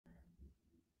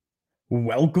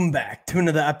Welcome back to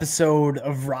another episode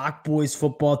of Rock Boys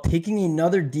Football, taking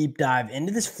another deep dive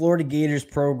into this Florida Gators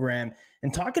program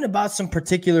and talking about some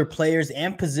particular players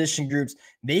and position groups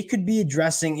they could be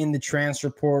addressing in the transfer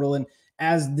portal. And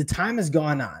as the time has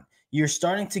gone on, you're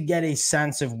starting to get a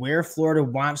sense of where Florida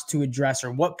wants to address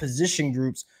or what position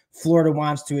groups Florida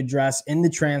wants to address in the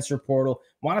transfer portal.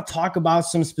 Want to talk about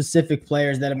some specific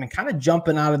players that have been kind of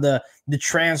jumping out of the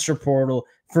transfer portal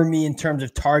for me in terms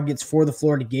of targets for the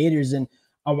Florida Gators. And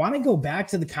I want to go back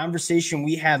to the conversation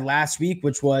we had last week,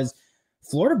 which was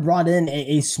Florida brought in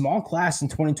a small class in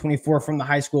 2024 from the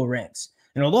high school ranks.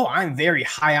 And although I'm very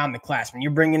high on the class, when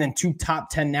you're bringing in two top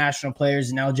 10 national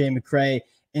players in LJ McCray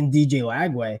and DJ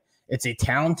Lagway, it's a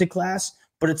talented class,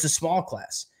 but it's a small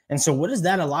class. And so what does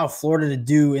that allow Florida to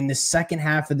do in the second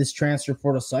half of this transfer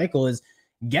portal cycle is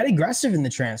get aggressive in the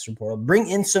transfer portal, bring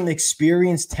in some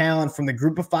experienced talent from the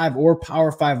group of five or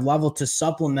power five level to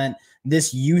supplement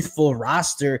this youthful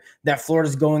roster that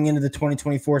Florida's going into the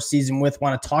 2024 season with.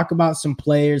 Want to talk about some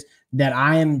players that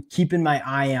I am keeping my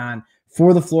eye on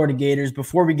for the Florida Gators.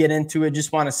 Before we get into it,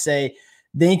 just want to say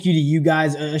thank you to you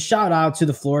guys. A shout out to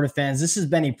the Florida fans. This has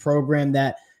been a program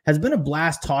that has been a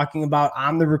blast talking about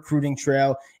on the recruiting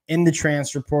trail in the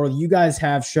transfer portal. You guys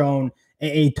have shown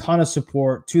a ton of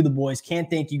support to the boys. Can't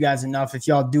thank you guys enough. If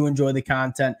y'all do enjoy the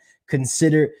content,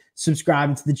 consider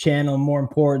subscribing to the channel. More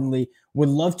importantly, would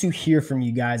love to hear from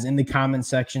you guys in the comment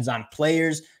sections on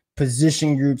players,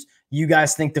 position groups you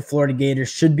guys think the Florida Gators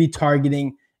should be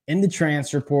targeting in the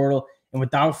transfer portal. And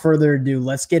without further ado,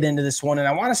 let's get into this one. And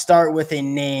I want to start with a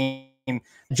name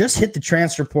just hit the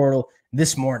transfer portal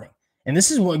this morning. And this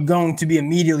is going to be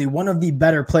immediately one of the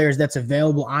better players that's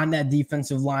available on that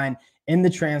defensive line in the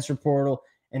transfer portal,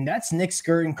 and that's Nick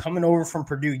Skirton coming over from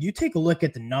Purdue. You take a look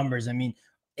at the numbers. I mean,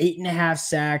 8.5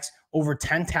 sacks, over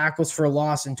 10 tackles for a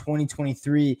loss in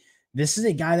 2023. This is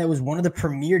a guy that was one of the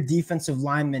premier defensive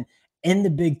linemen in the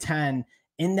Big Ten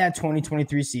in that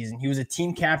 2023 season. He was a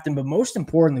team captain, but most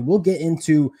importantly, we'll get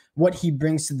into what he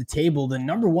brings to the table. The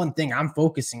number one thing I'm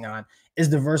focusing on is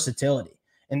the versatility.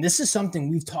 And this is something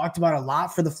we've talked about a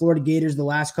lot for the Florida Gators the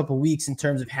last couple of weeks in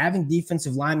terms of having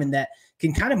defensive linemen that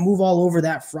can kind of move all over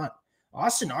that front.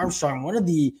 Austin Armstrong, one of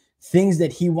the things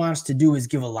that he wants to do is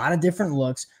give a lot of different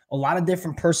looks, a lot of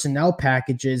different personnel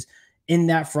packages in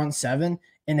that front seven.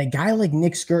 And a guy like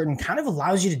Nick Skirton kind of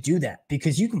allows you to do that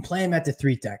because you can play him at the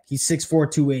three tech. He's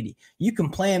 6'4", 280. You can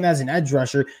play him as an edge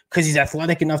rusher because he's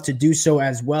athletic enough to do so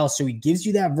as well. So he gives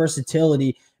you that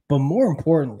versatility. But more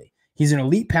importantly, he's an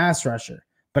elite pass rusher.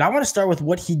 But I want to start with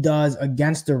what he does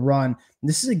against the run.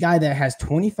 This is a guy that has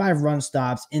 25 run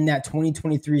stops in that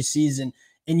 2023 season.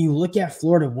 And you look at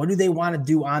Florida, what do they want to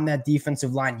do on that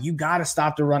defensive line? You got to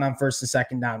stop the run on first and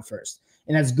second down first.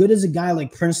 And as good as a guy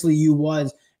like Princely U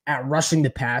was at rushing the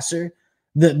passer,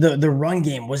 the run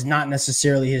game was not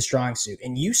necessarily his strong suit.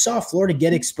 And you saw Florida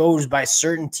get exposed by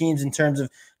certain teams in terms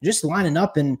of just lining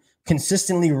up and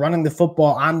consistently running the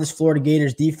football on this Florida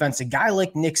Gators defense. A guy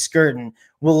like Nick Skirton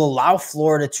will allow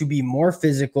Florida to be more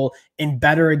physical and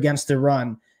better against the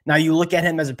run. Now you look at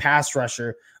him as a pass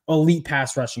rusher, elite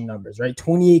pass rushing numbers, right?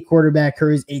 28 quarterback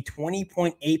hurries, a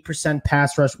 20.8%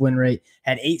 pass rush win rate,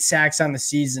 had 8 sacks on the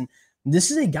season. This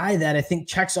is a guy that I think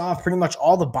checks off pretty much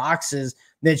all the boxes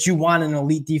that you want in an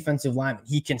elite defensive lineman.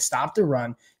 He can stop the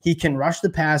run, he can rush the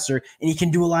passer, and he can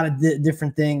do a lot of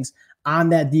different things on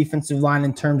that defensive line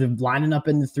in terms of lining up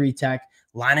in the three tech,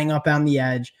 lining up on the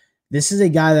edge. This is a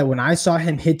guy that when I saw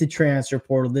him hit the transfer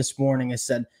portal this morning, I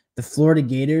said, the Florida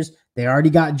Gators, they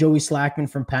already got Joey Slackman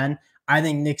from Penn. I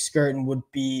think Nick Skirton would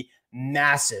be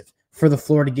massive for the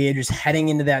Florida Gators heading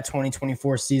into that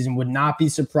 2024 season. Would not be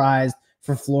surprised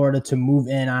for Florida to move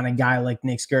in on a guy like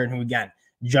Nick Skirton, who, again,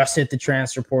 just hit the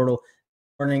transfer portal.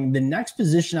 The next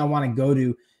position I want to go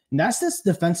to, and that's this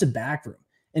defensive back room.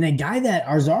 And a guy that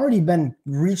has already been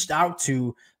reached out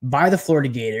to by the Florida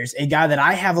Gators, a guy that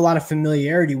I have a lot of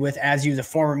familiarity with as he was a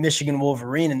former Michigan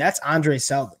Wolverine, and that's Andre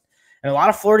Seldon. And a lot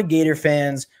of Florida Gator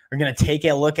fans are going to take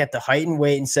a look at the height and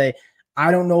weight and say, I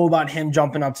don't know about him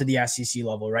jumping up to the SEC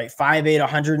level, right? 5'8",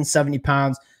 170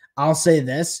 pounds. I'll say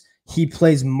this, he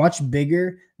plays much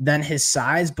bigger than his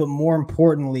size, but more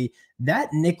importantly, that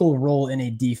nickel role in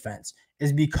a defense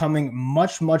is becoming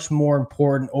much, much more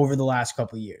important over the last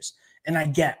couple of years. And I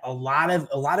get a lot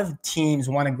of teams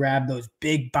want to grab those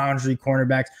big boundary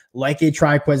cornerbacks like a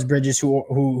Triquez Bridges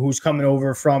who's coming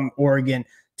over from Oregon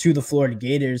to the Florida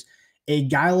Gators. A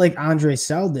guy like Andre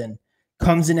Seldon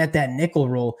comes in at that nickel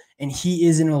role, and he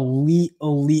is an elite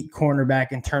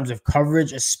cornerback in terms of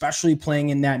coverage, especially playing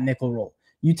in that nickel role.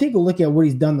 You take a look at what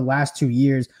he's done the last 2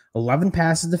 years, 11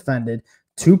 passes defended,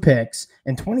 2 picks.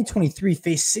 In 2023,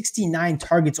 faced 69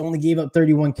 targets, only gave up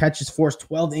 31 catches, forced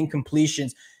 12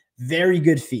 incompletions. Very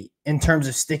good feat in terms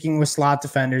of sticking with slot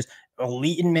defenders,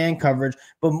 elite in man coverage,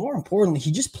 but more importantly,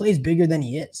 he just plays bigger than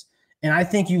he is. And I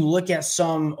think you look at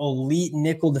some elite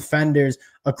nickel defenders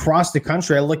across the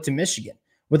country. I look to Michigan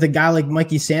with a guy like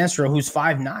Mikey Sandstro, who's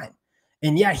 5'9".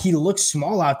 And yeah, he looks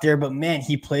small out there, but man,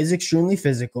 he plays extremely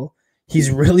physical.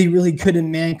 He's really, really good in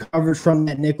man coverage from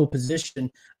that nickel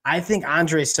position. I think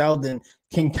Andre Seldon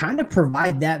can kind of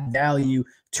provide that value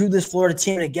to this Florida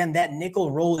team. And again, that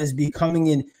nickel role is becoming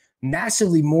a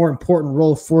massively more important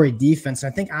role for a defense.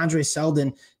 And I think Andre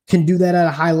Seldon can do that at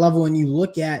a high level. And you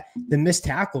look at the missed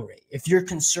tackle rate. If you're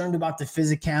concerned about the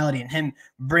physicality and him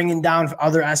bringing down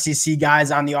other SEC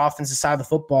guys on the offensive side of the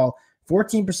football,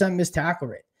 14% missed tackle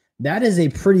rate. That is a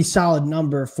pretty solid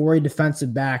number for a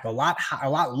defensive back, a lot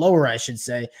lower, I should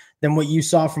say, than what you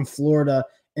saw from Florida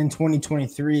in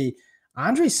 2023.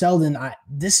 Andre Seldon,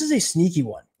 this is a sneaky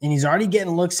one, and he's already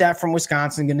getting looks at from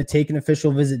Wisconsin, going to take an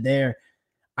official visit there.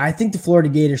 I think the Florida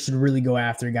Gators should really go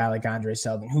after a guy like Andre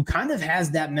Seldon, who kind of has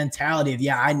that mentality of,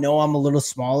 yeah, I know I'm a little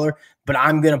smaller, but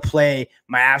I'm going to play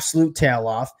my absolute tail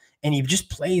off, and he just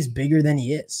plays bigger than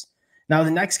he is. Now, the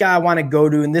next guy I want to go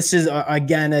to, and this is,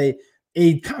 again,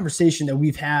 a conversation that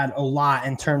we've had a lot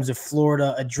in terms of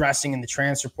Florida addressing in the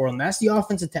transfer portal, and that's the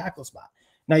offensive tackle spot.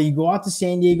 Now, you go out to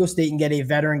San Diego State and get a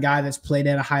veteran guy that's played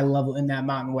at a high level in that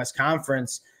Mountain West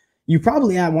Conference. You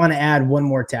probably want to add one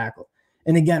more tackle.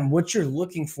 And again, what you're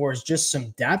looking for is just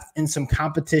some depth and some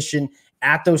competition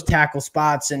at those tackle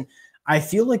spots. And I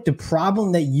feel like the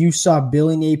problem that you saw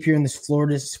Billy Napier and this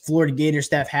Florida Gator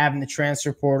staff have in the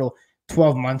transfer portal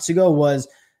 12 months ago was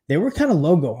they were kind of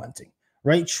logo hunting,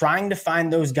 right? Trying to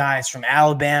find those guys from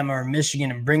Alabama or Michigan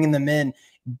and bringing them in,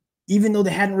 even though they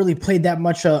hadn't really played that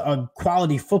much a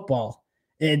quality football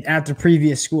at the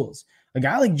previous schools. A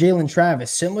guy like Jalen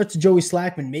Travis, similar to Joey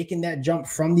Slackman, making that jump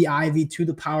from the Ivy to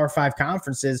the Power 5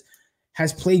 conferences,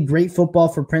 has played great football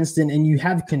for Princeton, and you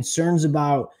have concerns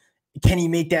about, can he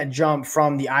make that jump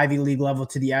from the Ivy League level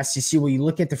to the SEC? Well, you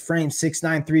look at the frame, 6'9",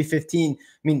 315. I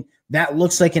mean, that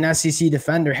looks like an SEC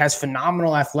defender, has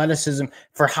phenomenal athleticism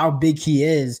for how big he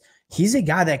is. He's a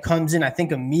guy that comes in, I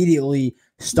think, immediately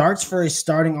starts for a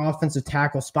starting offensive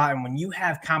tackle spot. And when you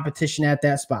have competition at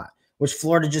that spot, which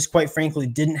Florida just quite frankly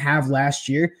didn't have last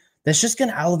year, that's just going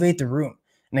to elevate the room.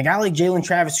 And a guy like Jalen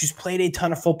Travis, who's played a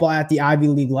ton of football at the Ivy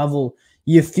League level,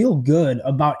 you feel good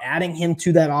about adding him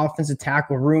to that offensive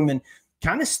tackle room and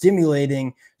kind of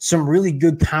stimulating some really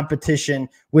good competition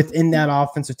within that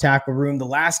offensive tackle room. The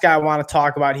last guy I want to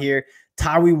talk about here,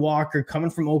 Tyree Walker,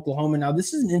 coming from Oklahoma. Now,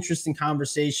 this is an interesting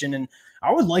conversation, and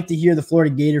I would like to hear the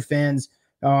Florida Gator fans'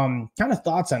 kind of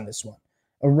thoughts on this one.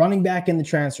 A running back in the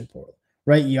transfer portal,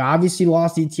 right? You obviously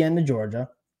lost Etienne to Georgia.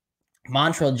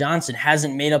 Montrell Johnson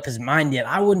hasn't made up his mind yet.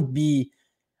 I would be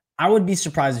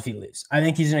surprised if he leaves. I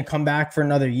think he's going to come back for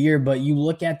another year, but you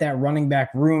look at that running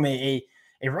back room, a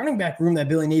running back room that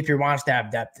Billy Napier wants to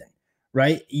have depth in,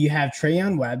 right? You have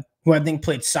Trayon Webb, who I think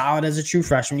played solid as a true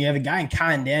freshman. You have a guy in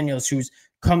Kyan Daniels who's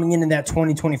coming in that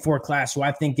 2024 class, who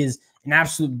I think is an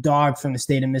absolute dog from the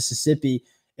state of Mississippi.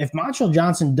 If Montrell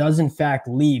Johnson does in fact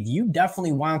leave, you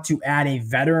definitely want to add a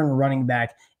veteran running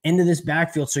back into this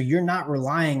backfield so you're not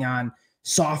relying on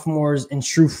sophomores and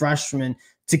true freshmen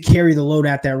to carry the load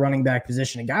at that running back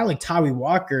position. A guy like Tyree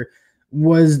Walker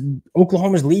was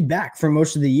Oklahoma's lead back for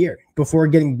most of the year before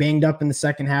getting banged up in the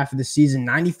second half of the season.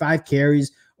 95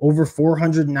 carries, over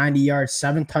 490 yards,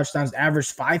 7 touchdowns,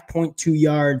 averaged 5.2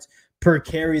 yards per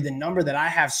carry. The number that I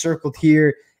have circled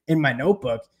here in my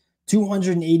notebook,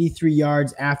 283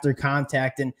 yards after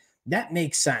contact. And that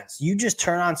makes sense. You just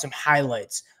turn on some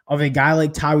highlights of a guy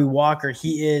like Tyree Walker.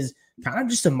 He is kind of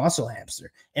just a muscle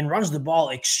hamster and runs the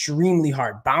ball extremely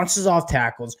hard, bounces off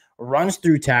tackles, runs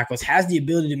through tackles, has the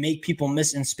ability to make people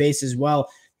miss in space as well.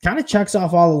 Kind of checks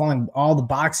off all the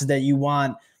boxes that you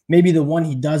want. Maybe the one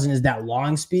he doesn't is that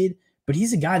long speed, but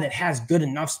he's a guy that has good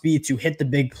enough speed to hit the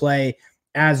big play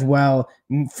as well.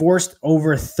 Forced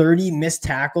over 30 missed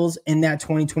tackles in that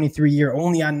 2023 year,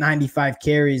 only on 95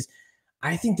 carries.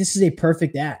 I think this is a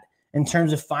perfect add in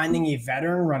terms of finding a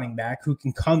veteran running back who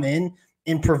can come in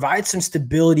and provide some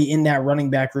stability in that running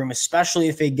back room, especially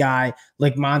if a guy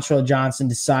like Montrell Johnson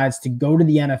decides to go to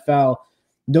the NFL.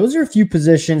 Those are a few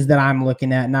positions that I'm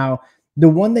looking at. Now, the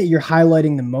one that you're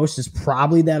highlighting the most is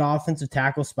probably that offensive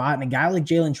tackle spot. And a guy like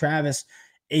Jalen Travis,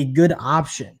 a good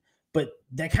option. But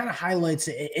that kind of highlights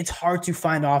it's hard to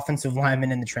find offensive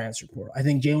linemen in the transfer portal. I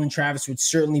think Jalen Travis would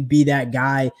certainly be that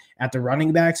guy at the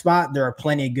running back spot. There are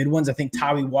plenty of good ones. I think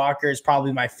Tyree Walker is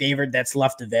probably my favorite that's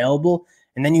left available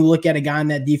And then you look at a guy on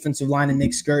that defensive line and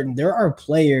Nick Skirton. There are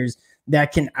players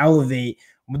that can elevate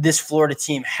this Florida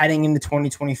team heading into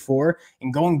 2024.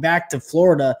 And going back to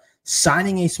Florida,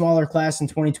 signing a smaller class in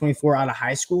 2024 out of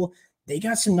high school, they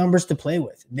got some numbers to play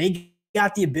with. They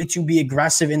got the ability to be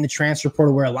aggressive in the transfer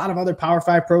portal, where a lot of other Power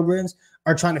 5 programs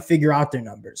are trying to figure out their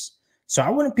numbers. So I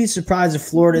wouldn't be surprised if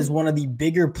Florida is one of the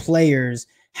bigger players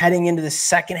heading into the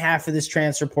second half of this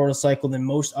transfer portal cycle than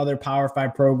most other Power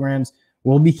 5 programs.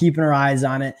 We'll be keeping our eyes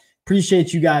on it.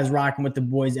 Appreciate you guys rocking with the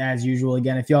boys as usual.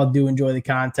 Again, if y'all do enjoy the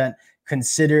content,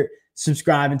 consider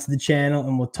subscribing to the channel,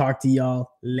 and we'll talk to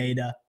y'all later.